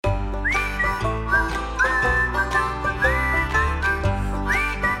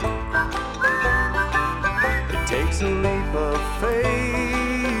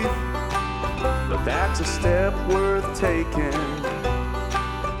a step worth taking.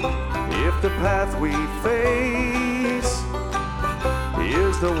 If the path we face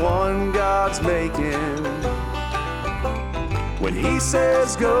is the one God's making, when He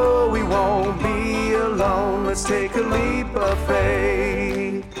says go, we won't be alone. Let's take a leap of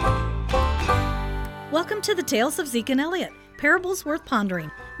faith. Welcome to the Tales of Zeke and Elliot, parables worth pondering.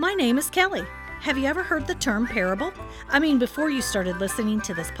 My name is Kelly. Have you ever heard the term parable? Before you started listening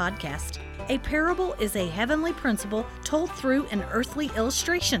to this podcast. A parable is a heavenly principle told through an earthly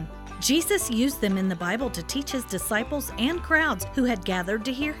illustration. Jesus used them in the Bible to teach His disciples and crowds who had gathered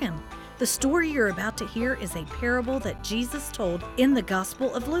to hear Him. The story you're about to hear is a parable that Jesus told in the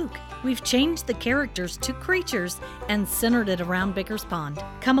Gospel of Luke. We've changed the characters to creatures and centered it around Bicker's Pond.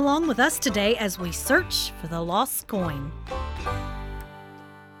 Come along with us today as we search for the lost coin.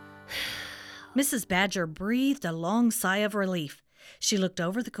 Mrs. Badger breathed a long sigh of relief. She looked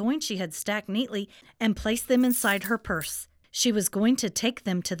over the coins she had stacked neatly and placed them inside her purse. She was going to take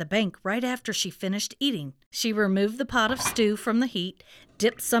them to the bank right after she finished eating. She removed the pot of stew from the heat,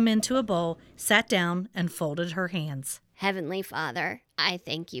 dipped some into a bowl, sat down, and folded her hands. Heavenly Father, I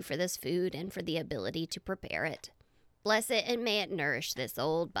thank you for this food and for the ability to prepare it. Bless it and may it nourish this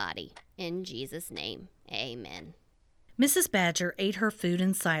old body. In Jesus' name, amen. Mrs. Badger ate her food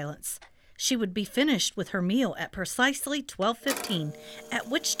in silence. She would be finished with her meal at precisely 12:15, at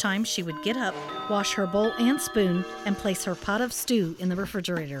which time she would get up, wash her bowl and spoon, and place her pot of stew in the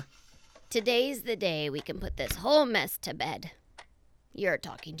refrigerator. Today's the day we can put this whole mess to bed. You're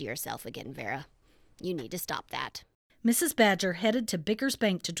talking to yourself again, Vera. You need to stop that. Mrs. Badger headed to Bicker's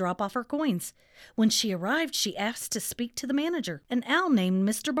Bank to drop off her coins. When she arrived, she asked to speak to the manager, an owl named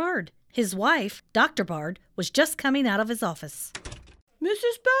Mr. Bard. His wife, Dr. Bard, was just coming out of his office.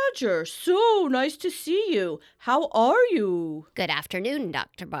 Mrs. Badger, so nice to see you. How are you? Good afternoon,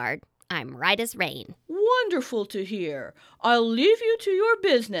 Dr. Bard. I'm right as rain. Wonderful to hear. I'll leave you to your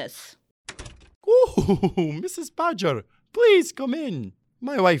business. Oh, Mrs. Badger, please come in.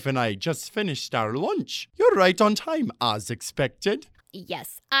 My wife and I just finished our lunch. You're right on time, as expected.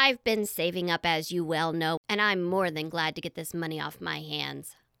 Yes, I've been saving up, as you well know, and I'm more than glad to get this money off my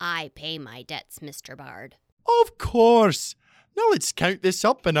hands. I pay my debts, Mr. Bard. Of course. Now let's count this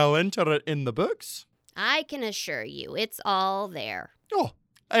up and I'll enter it in the books. I can assure you it's all there. Oh,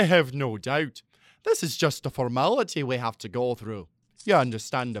 I have no doubt. This is just a formality we have to go through. You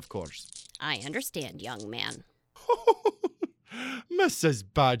understand, of course. I understand, young man. Mrs.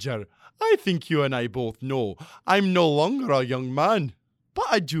 Badger, I think you and I both know I'm no longer a young man, but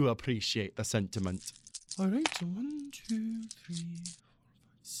I do appreciate the sentiment. All right, 1, 2, 3, 4, 5,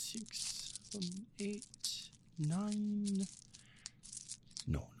 6, 7, 8, 9...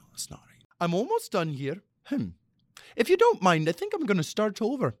 No, that's not right. I'm almost done here. If you don't mind, I think I'm going to start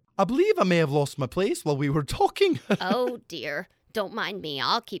over. I believe I may have lost my place while we were talking. Oh, dear. Don't mind me.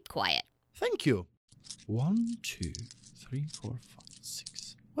 I'll keep quiet. Thank you. 1, 2, 3, 4, 5,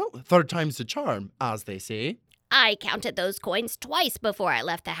 6. Well, third time's the charm, as they say. I counted those coins twice before I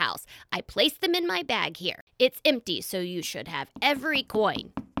left the house. I placed them in my bag here. It's empty, so you should have every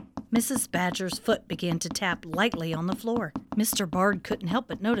coin. Mrs. Badger's foot began to tap lightly on the floor. Mr. Bard couldn't help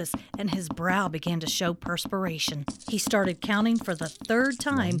but notice, and his brow began to show perspiration. He started counting for the third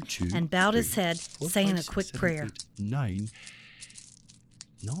time 1, 2, and bowed 3, his head, 4, saying 5, a 6, quick 7, prayer. 8, 9.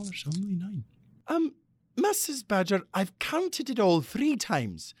 No, there's only 9. Mrs. Badger, I've counted it all 3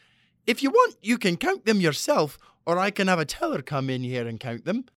 times. If you want, you can count them yourself, or I can have a teller come in here and count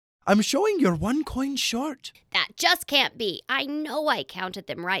them. I'm showing you're 1 coin short. That just can't be. I know I counted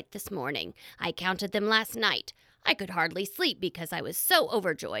them right this morning. I counted them last night. I could hardly sleep because I was so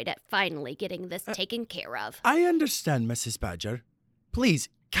overjoyed at finally getting this taken care of. I understand, Mrs. Badger. Please,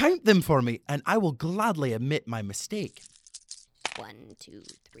 count them for me, and I will gladly admit my mistake. 1, 2,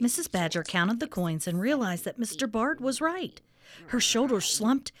 3. Mrs. Badger counted the coins and realized that Mr. Bard was right. Her shoulders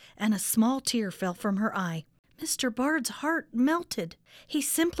slumped, and a small tear fell from her eye. Mr. Bard's heart melted. He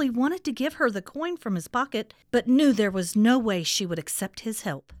simply wanted to give her the coin from his pocket, but knew there was no way she would accept his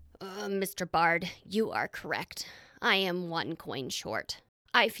help. Mr. Bard, you are correct. I am 1 coin short.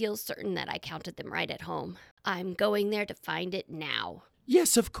 I feel certain that I counted them right at home. I'm going there to find it now.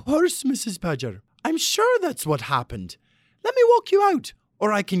 Yes, of course, Mrs. Badger. I'm sure that's what happened. Let me walk you out,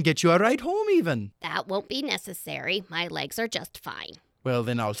 or I can get you a ride home even. That won't be necessary. My legs are just fine. Well,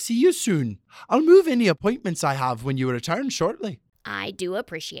 then I'll see you soon. I'll move any appointments I have when you return shortly. I do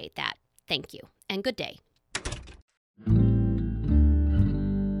appreciate that. Thank you, and good day.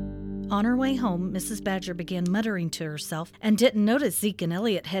 On her way home, Mrs. Badger began muttering to herself and didn't notice Zeke and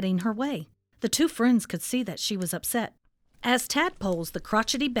Elliot heading her way. The 2 friends could see that she was upset. As tadpoles, the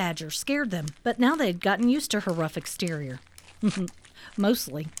crotchety badger scared them, but now they had gotten used to her rough exterior.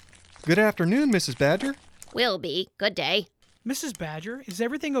 Mostly. Good afternoon, Mrs. Badger. Will be. Good day. Mrs. Badger, is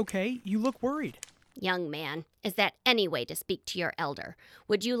everything okay? You look worried. Young man, is that any way to speak to your elder?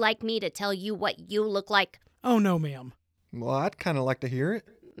 Would you like me to tell you what you look like? Oh, no, ma'am. Well, I'd kind of like to hear it.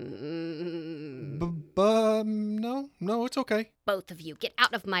 No, it's okay. Both of you, get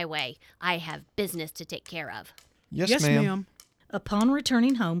out of my way. I have business to take care of. Yes, ma'am. Upon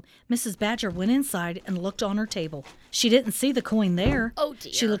returning home, Mrs. Badger went inside and looked on her table. She didn't see the coin there. Oh,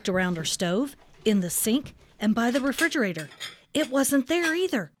 dear. She looked around her stove, in the sink, and by the refrigerator. It wasn't there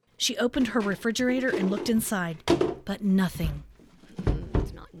either. She opened her refrigerator and looked inside, but nothing.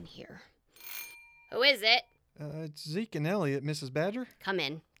 It's not in here. Who is it? It's Zeke and Elliot, Mrs. Badger. Come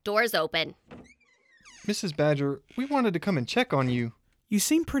in. Door's open. Mrs. Badger, we wanted to come and check on you. You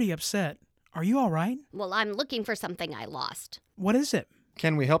seem pretty upset. Are you all right? Well, I'm looking for something I lost. What is it?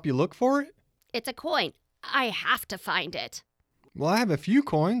 Can we help you look for it? It's a coin. I have to find it. Well, I have a few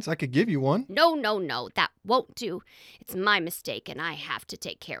coins. I could give you one. No. That won't do. It's my mistake, and I have to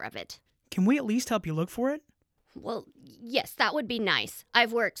take care of it. Can we at least help you look for it? Well, yes, that would be nice.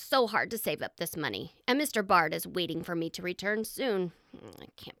 I've worked so hard to save up this money, and Mr. Bard is waiting for me to return soon. I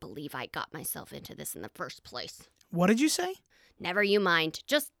can't believe I got myself into this in the first place. What did you say? Never you mind.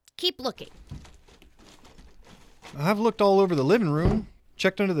 Just keep looking. I've looked all over the living room,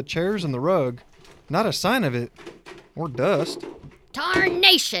 checked under the chairs and the rug. Not a sign of it. Or dust.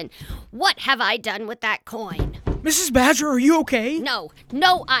 Tarnation! What have I done with that coin? Mrs. Badger, are you okay? No,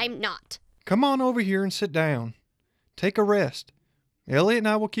 I'm not. Come on over here and sit down. Take a rest. Elliot and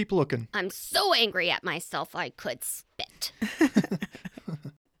I will keep looking. I'm so angry at myself I could spit.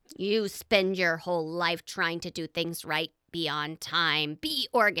 You spend your whole life trying to do things right, be on time, be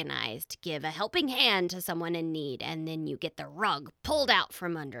organized, give a helping hand to someone in need, and then you get the rug pulled out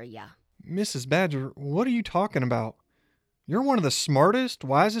from under you. Mrs. Badger, what are you talking about? You're one of the smartest,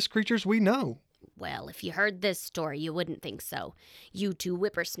 wisest creatures we know. Well, if you heard this story, you wouldn't think so. You two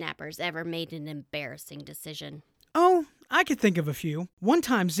whippersnappers ever made an embarrassing decision. Oh, I could think of a few. One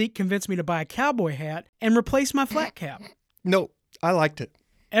time Zeke convinced me to buy a cowboy hat and replace my flat cap. No, I liked it.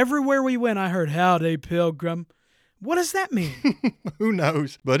 Everywhere we went, I heard, "Howdy, Pilgrim." What does that mean? Who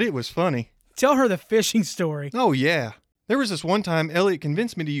knows? But it was funny. Tell her the fishing story. Oh, yeah. There was this one time Elliot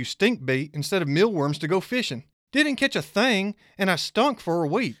convinced me to use stink bait instead of mealworms to go fishing. Didn't catch a thing, and I stunk for a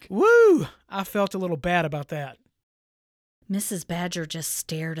week. Woo! I felt a little bad about that. Mrs. Badger just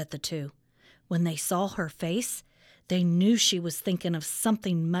stared at the two. When they saw her face, they knew she was thinking of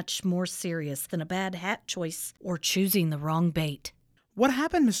something much more serious than a bad hat choice or choosing the wrong bait. What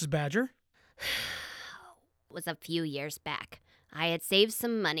happened, Mrs. Badger? It was a few years back. I had saved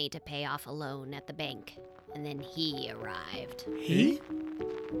some money to pay off a loan at the bank, and then he arrived. He?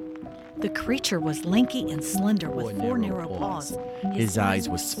 The creature was lanky and slender with four narrow paws. His eyes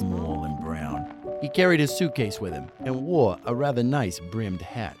were small and brown. He carried a suitcase with him and wore a rather nice brimmed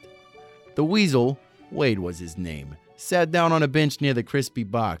hat. The weasel, Wade was his name, sat down on a bench near the crispy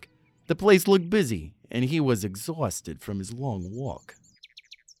bark. The place looked busy, and he was exhausted from his long walk.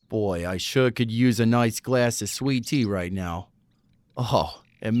 Boy, I sure could use a nice glass of sweet tea right now. Oh,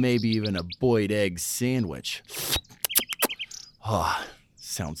 and maybe even a boiled egg sandwich. Oh,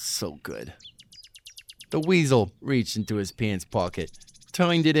 sounds so good. The weasel reached into his pants pocket,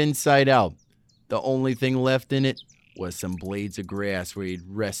 turned it inside out. The only thing left in it was some blades of grass where he'd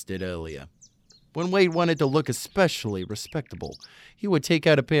rested earlier. When Wade wanted to look especially respectable, he would take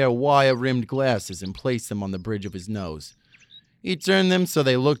out a pair of wire-rimmed glasses and place them on the bridge of his nose. He turned them so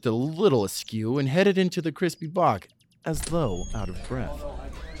they looked a little askew and headed into the crispy bark, as though out of breath.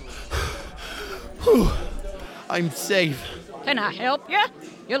 Whew, I'm safe. Can I help you?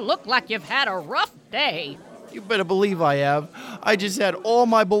 You look like you've had a rough day. You better believe I have. I just had all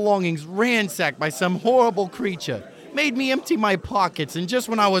my belongings ransacked by some horrible creature. Made me empty my pockets, and just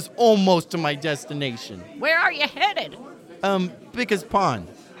when I was almost to my destination. Where are you headed? Bicker's Pond.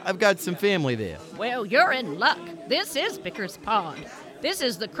 I've got some family there. Well, you're in luck. This is Bicker's Pond. This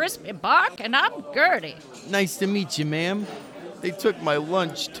is the Crispy Bark, and I'm Gertie. Nice to meet you, ma'am. They took my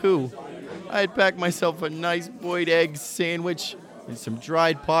lunch, too. I had packed myself a nice boiled egg sandwich and some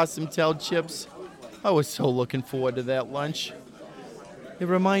dried possum tail chips. I was so looking forward to that lunch. It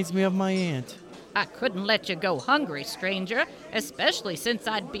reminds me of my aunt. I couldn't let you go hungry, stranger, especially since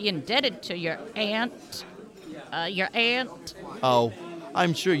I'd be indebted to your aunt. Oh,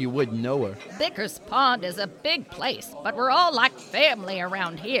 I'm sure you wouldn't know her. Bicker's Pond is a big place, but we're all like family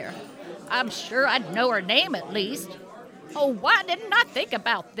around here. I'm sure I'd know her name at least. Oh, why didn't I think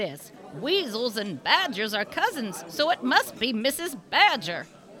about this? Weasels and badgers are cousins, so it must be Mrs. Badger.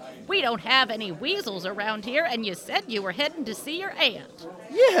 We don't have any weasels around here, and you said you were heading to see your aunt.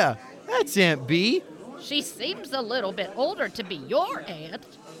 Yeah, that's Aunt Bee. She seems a little bit older to be your aunt.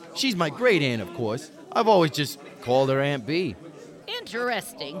 She's my great aunt, of course. I've always just called her Aunt Bee.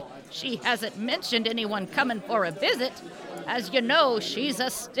 Interesting. She hasn't mentioned anyone coming for a visit. As you know, she's a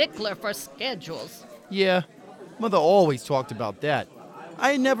stickler for schedules. Yeah, Mother always talked about that.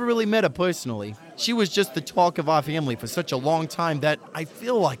 I had never really met her personally. She was just the talk of our family for such a long time that I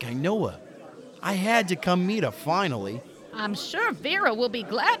feel like I know her. I had to come meet her finally. I'm sure Vera will be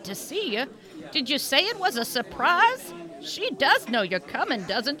glad to see you. Did you say it was a surprise? She does know you're coming,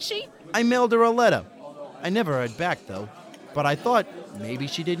 doesn't she? I mailed her a letter. I never heard back, though. But I thought maybe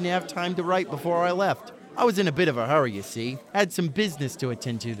she didn't have time to write before I left. I was in a bit of a hurry, you see. Had some business to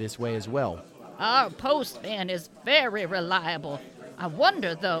attend to this way as well. Our postman is very reliable. I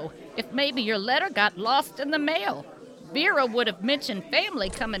wonder, though, if maybe your letter got lost in the mail. Vera would have mentioned family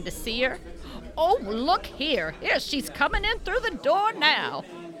coming to see her. Oh, look here. Here, she's coming in through the door now.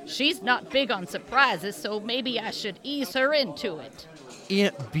 She's not big on surprises, so maybe I should ease her into it.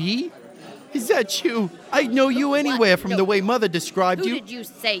 Aunt Bee? Is that you? I'd know you anywhere from the way Mother described you. Who did you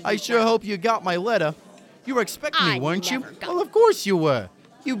say you I sure were? hope you got my letter. You were expecting me, I weren't you? never got- Well, of course you were.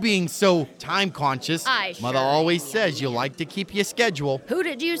 You being so time conscious. I Mother sure always am. says you like to keep your schedule. Who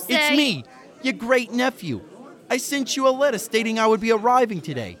did you say? It's me, your great nephew. I sent you a letter stating I would be arriving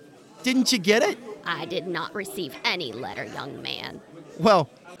today. Didn't you get it? I did not receive any letter, young man. Well,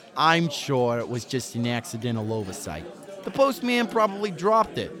 I'm sure it was just an accidental oversight. The postman probably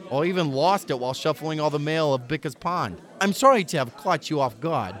dropped it, or even lost it while shuffling all the mail of Bicker's Pond. I'm sorry to have caught you off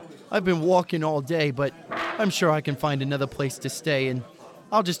guard. I've been walking all day, but I'm sure I can find another place to stay, and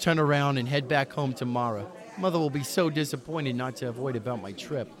I'll just turn around and head back home tomorrow. Mother will be so disappointed not to have worried about my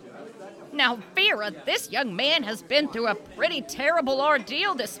trip. Now, Vera, this young man has been through a pretty terrible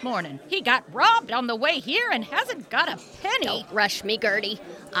ordeal this morning. He got robbed on the way here and hasn't got a penny. Don't rush me, Gertie.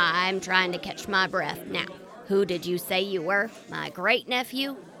 I'm trying to catch my breath. Now, who did you say you were? My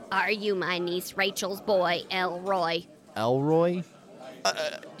great-nephew? Are you my niece Rachel's boy, Elroy? Elroy?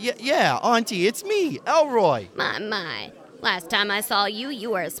 Yeah, Auntie, it's me, Elroy. My. Last time I saw you,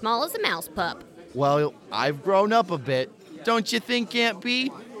 you were as small as a mouse pup. Well, I've grown up a bit. Don't you think, Aunt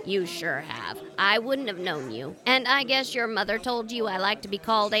Bee? You sure have. I wouldn't have known you. And I guess your mother told you I like to be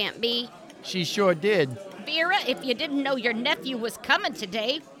called Aunt Bee? She sure did. Vera, if you didn't know your nephew was coming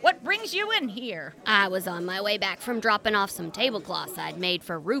today, what brings you in here? I was on my way back from dropping off some tablecloths I'd made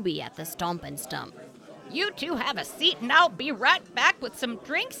for Ruby at the Stompin' Stump. You two have a seat and I'll be right back with some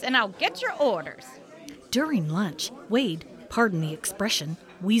drinks and I'll get your orders. During lunch, Wade, pardon the expression,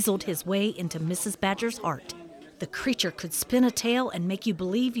 weaseled his way into Mrs. Badger's heart. The creature could spin a tale and make you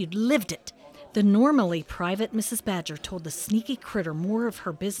believe you'd lived it. The normally private Mrs. Badger told the sneaky critter more of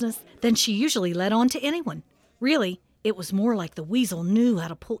her business than she usually let on to anyone. Really, it was more like the weasel knew how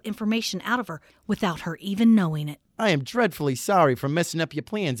to pull information out of her without her even knowing it. I am dreadfully sorry for messing up your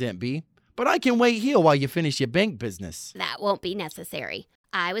plans, Aunt Bee, but I can wait here while you finish your bank business. That won't be necessary.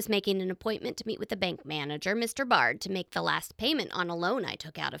 I was making an appointment to meet with the bank manager, Mr. Bard, to make the last payment on a loan I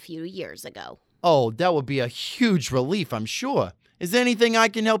took out a few years ago. Oh, that would be a huge relief, I'm sure. Is there anything I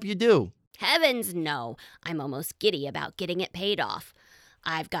can help you do? Heavens, no. I'm almost giddy about getting it paid off.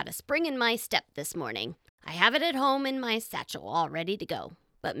 I've got a spring in my step this morning. I have it at home in my satchel all ready to go.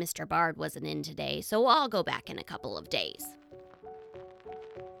 But Mr. Bard wasn't in today, so I'll go back in a couple of days.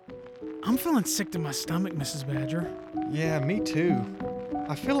 I'm feeling sick to my stomach, Mrs. Badger. Yeah, me too.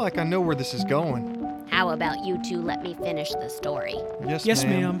 I feel like I know where this is going. How about you two let me finish the story? Yes,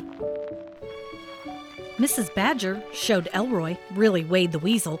 ma'am. Mrs. Badger showed Elroy, really Wade the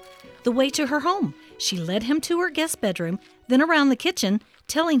Weasel, the way to her home. She led him to her guest bedroom, then around the kitchen,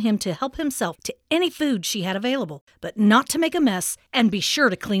 telling him to help himself to any food she had available, but not to make a mess and be sure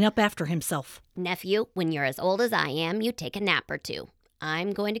to clean up after himself. Nephew, when you're as old as I am, you take a nap or two.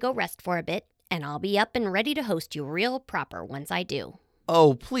 I'm going to go rest for a bit, and I'll be up and ready to host you real proper once I do.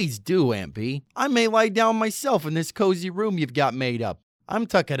 Oh, please do, Aunt Bee. I may lie down myself in this cozy room you've got made up. I'm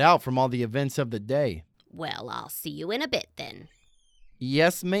tuckered out from all the events of the day. Well, I'll see you in a bit then.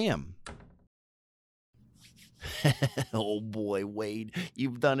 Yes, ma'am. Oh boy, Wade,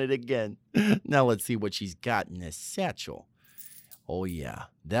 you've done it again. Now let's see what she's got in this satchel. Oh yeah,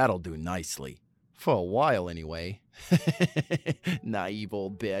 that'll do nicely. For a while anyway. Naive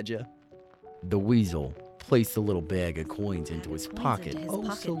old badger. The weasel placed the little bag of coins into his pocket. Into his Oh,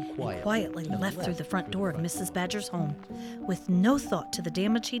 pocket so and quietly. quietly left through the front door of Mrs. Badger's home. With no thought to the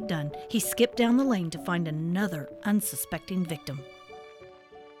damage he'd done, he skipped down the lane to find another unsuspecting victim.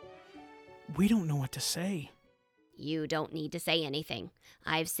 We don't know what to say. You don't need to say anything.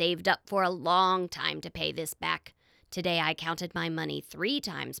 I've saved up for a long time to pay this back. Today I counted my money 3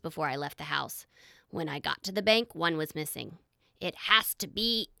 times before I left the house. When I got to the bank, 1 was missing. It has to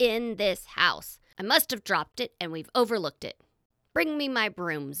be in this house. I must have dropped it, and we've overlooked it. Bring me my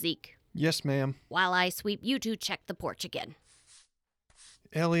broom, Zeke. Yes, ma'am. While I sweep, you 2 check the porch again.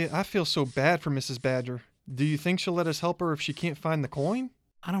 Elliot, I feel so bad for Mrs. Badger. Do you think she'll let us help her if she can't find the coin?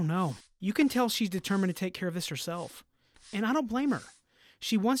 I don't know. You can tell she's determined to take care of this herself. And I don't blame her.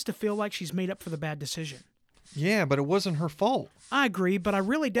 She wants to feel like she's made up for the bad decision. Yeah, but it wasn't her fault. I agree, but I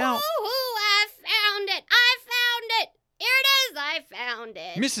really doubt... Woohoo! I found it! I found it! Here it is! I found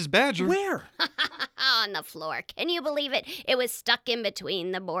it! Mrs. Badger? Where? On the floor. Can you believe it? It was stuck in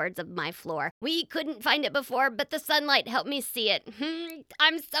between the boards of my floor. We couldn't find it before, but the sunlight helped me see it.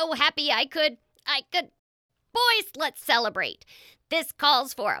 I'm so happy I could. Boys, let's celebrate. This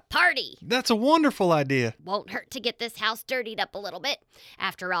calls for a party. That's a wonderful idea. Won't hurt to get this house dirtied up a little bit.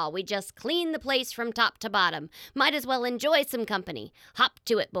 After all, we just cleaned the place from top to bottom. Might as well enjoy some company. Hop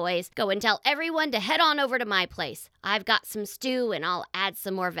to it, boys. Go and tell everyone to head on over to my place. I've got some stew, and I'll add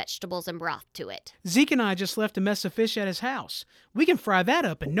some more vegetables and broth to it. Zeke and I just left a mess of fish at his house. We can fry that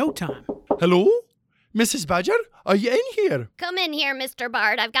up in no time. Hello? Mrs. Badger, are you in here? Come in here, Mr.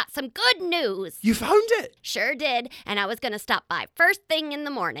 Bard. I've got some good news. You found it? Sure did, and I was going to stop by first thing in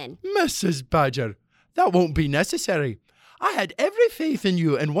the morning. Mrs. Badger, that won't be necessary. I had every faith in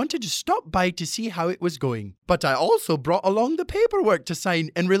you and wanted to stop by to see how it was going. But I also brought along the paperwork to sign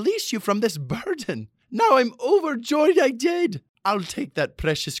and release you from this burden. Now I'm overjoyed I did. I'll take that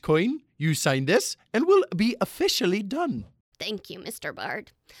precious coin, you sign this, and we'll be officially done. Thank you, Mr.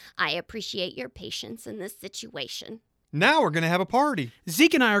 Bard. I appreciate your patience in this situation. Now we're going to have a party.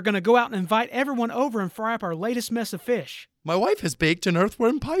 Zeke and I are going to go out and invite everyone over and fry up our latest mess of fish. My wife has baked an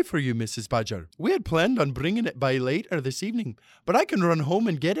earthworm pie for you, Mrs. Badger. We had planned on bringing it by later this evening, but I can run home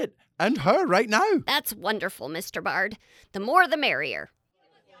and get it, and her right now. That's wonderful, Mr. Bard. The more the merrier.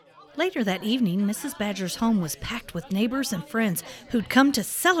 Later that evening, Mrs. Badger's home was packed with neighbors and friends who'd come to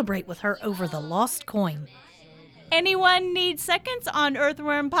celebrate with her over the lost coin. Anyone need seconds on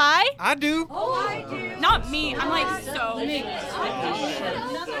earthworm pie? I do. Oh, I do. Not me. I'm like so.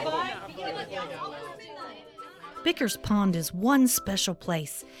 Bicker's Pond is one special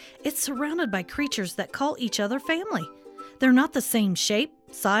place. It's surrounded by creatures that call each other family. They're not the same shape,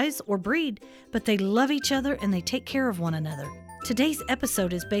 size, or breed, but they love each other and they take care of one another. Today's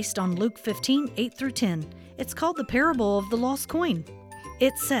episode is based on Luke 15, 8 through 10. It's called the Parable of the Lost Coin.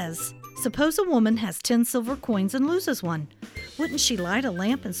 It says, "Suppose a woman has 10 silver coins and loses one. Wouldn't she light a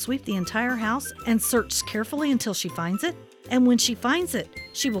lamp and sweep the entire house and search carefully until she finds it? And when she finds it,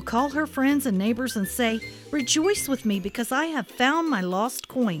 she will call her friends and neighbors and say, 'Rejoice with me because I have found my lost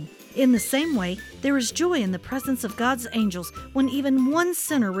coin.' In the same way, there is joy in the presence of God's angels when even one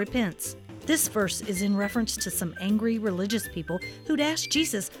sinner repents." This verse is in reference to some angry religious people who'd asked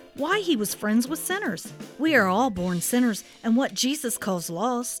Jesus why he was friends with sinners. We are all born sinners and what Jesus calls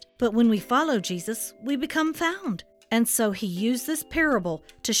lost, but when we follow Jesus, we become found. And so he used this parable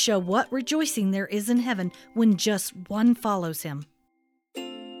to show what rejoicing there is in heaven when just one follows him.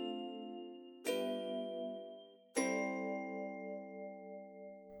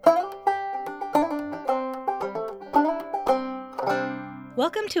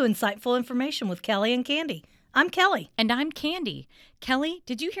 Welcome to Insightful Information with Kelly and Candy. I'm Kelly. And I'm Candy. Kelly,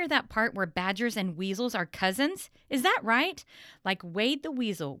 did you hear that part where badgers and weasels are cousins? Is that right? Like Wade the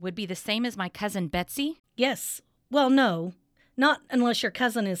weasel would be the same as my cousin Betsy? Yes. Well, no. Not unless your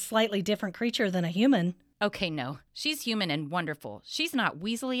cousin is a slightly different creature than a human. Okay, no. She's human and wonderful. She's not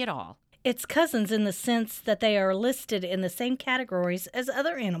weaselly at all. It's cousins in the sense that they are listed in the same categories as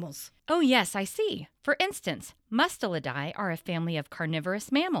other animals. Oh, yes, I see. For instance, Mustelidae are a family of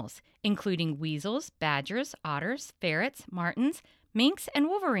carnivorous mammals, including weasels, badgers, otters, ferrets, martens, minks, and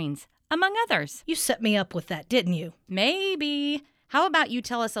wolverines, among others. You set me up with that, didn't you? Maybe. How about you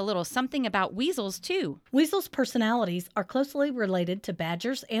tell us a little something about weasels, too? Weasels' personalities are closely related to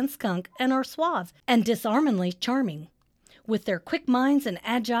badgers and skunk and are suave and disarmingly charming. With their quick minds and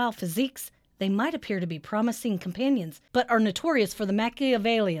agile physiques, they might appear to be promising companions, but are notorious for the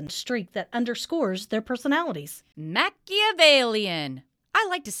Machiavellian streak that underscores their personalities. Machiavellian. I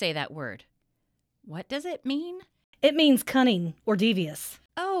like to say that word. What does it mean? It means cunning or devious.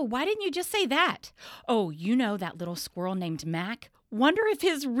 Oh, why didn't you just say that? Oh, you know that little squirrel named Mac? Wonder if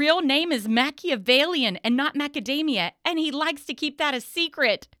his real name is Machiavellian and not macadamia, and he likes to keep that a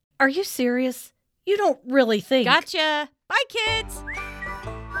secret. Are you serious? You don't really think... Gotcha. Bye, kids.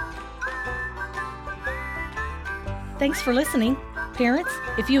 Thanks for listening. Parents,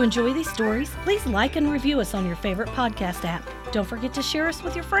 if you enjoy these stories, please like and review us on your favorite podcast app. Don't forget to share us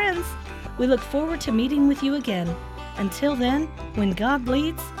with your friends. We look forward to meeting with you again. Until then, when God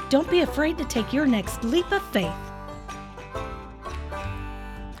leads, don't be afraid to take your next leap of faith.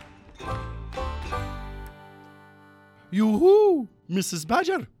 Yoo-hoo! Mrs.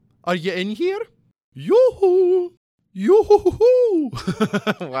 Badger, are you in here? Yoo-hoo! Yoo-hoo-hoo!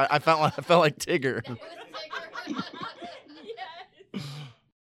 I felt like Tigger. Yes.